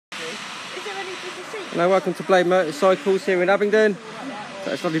Hello, welcome to Blade Motorcycles here in Abingdon.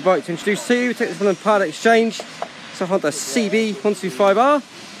 So it's a lovely bike to introduce to you. We take this one on part exchange. It's a Honda CB125R.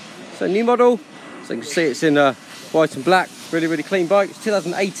 It's a new model. So you can see it's in white and black. Really clean bike. It's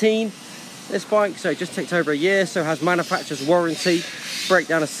 2018. This bike, so it just takes over a year. So it has manufacturer's warranty,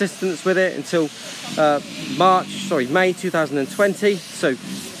 breakdown assistance with it until May 2020. So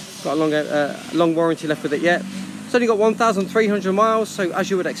got a long warranty left with it yet. It's only got 1,300 miles. So as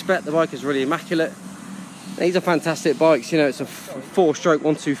you would expect, the bike is really immaculate. These are fantastic bikes, you know, it's a 4-stroke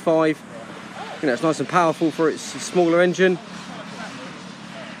 125. You know, it's nice and powerful for its smaller engine.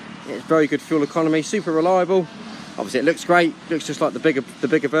 It's very good fuel economy, super reliable. Obviously it looks great, looks just like the bigger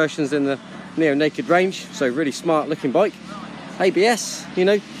versions in the Neo Naked range. So really smart looking bike. ABS, you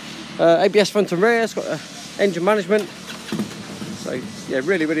know, ABS front and rear, it's got engine management. So yeah,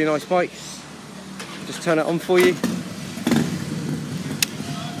 really nice bike. Just turn it on for you.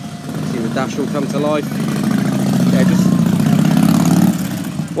 See the dash will come to life. Yeah, just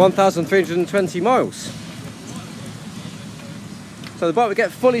 1,320 miles. So the bike will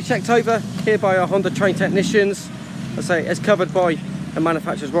get fully checked over here by our Honda trained technicians. I say it's covered by a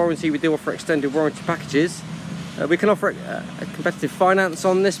manufacturer's warranty. We do offer extended warranty packages. We can offer a competitive finance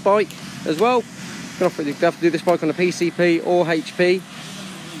on this bike as well. You can have to do this bike on a PCP or HP.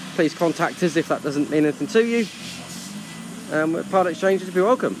 Please contact us if that doesn't mean anything to you. Part exchanges, be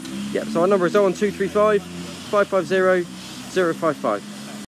welcome. Yep, so our number is 01235 550 055.